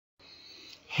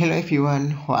Hello everyone,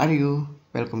 how are you?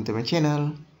 Welcome to my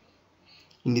channel.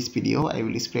 In this video, I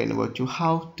will explain about you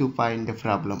how to find the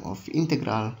problem of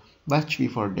integral, but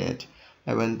before that,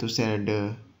 I want to share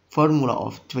the formula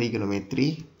of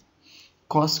trigonometry.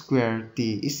 Cos square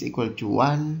t is equal to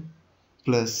 1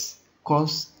 plus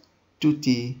cos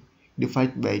 2t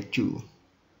divided by 2.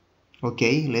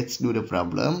 Okay, let's do the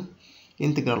problem.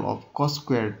 Integral of cos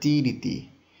square t dt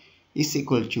is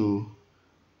equal to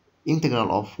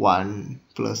integral of 1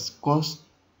 plus cos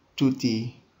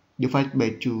 2t divided by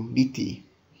 2 dt.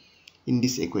 In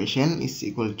this equation is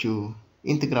equal to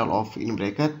integral of in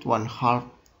bracket 1/2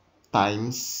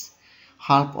 times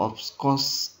half of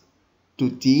cos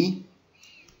 2t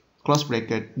close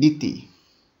bracket dt.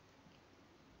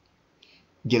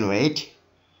 Generate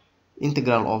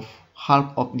integral of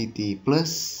half of dt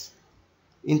plus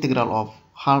integral of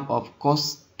half of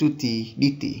cos 2t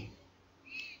dt.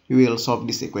 We will solve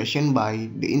this equation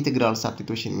by the integral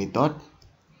substitution method.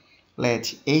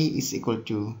 Let a is equal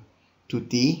to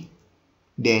 2t,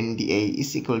 then dA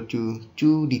is equal to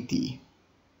 2 dt.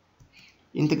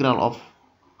 Integral of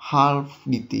half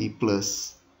dt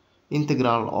plus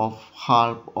integral of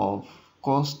half of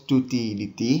cos 2t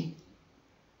dt.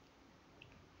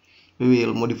 We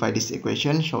will modify this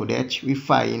equation so that we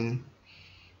find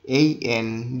a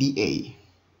and dA.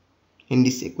 And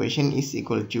this equation is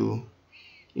equal to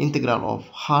integral of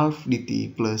half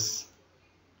dt plus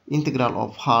integral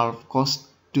of half cos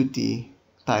 2t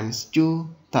times 2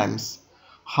 times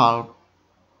half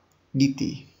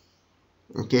dt.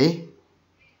 Okay,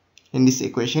 and this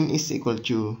equation is equal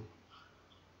to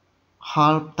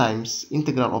half times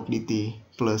integral of dt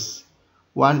plus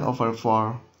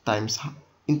 1/4 times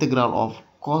integral of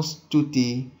cos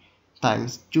 2t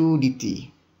times 2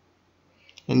 dt.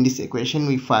 In this equation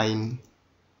we find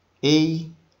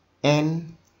a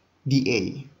and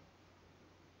dA.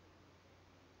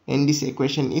 And this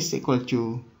equation is equal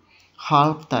to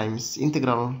half times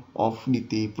integral of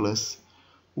dt plus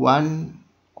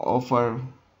 1/4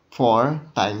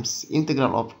 times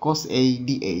integral of cos a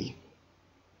dA.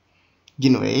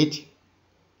 Generate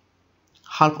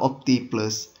half of t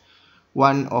plus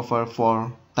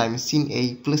 1/4 times sin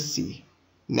a plus c.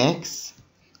 Next,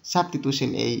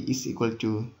 substitution a is equal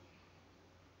to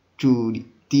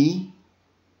 2t,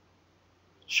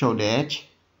 so that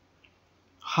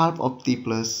half of t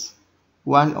plus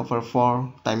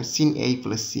 1/4 times sin a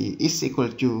plus c is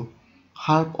equal to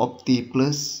half of t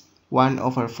plus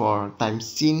 1/4 times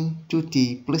sin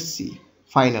 2t plus c.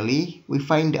 Finally, we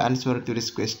find the answer to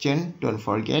this question. Don't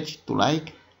forget to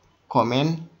like,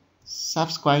 comment,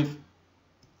 subscribe,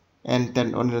 and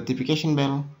turn on the notification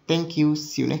bell. Thank you.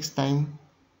 See you next time.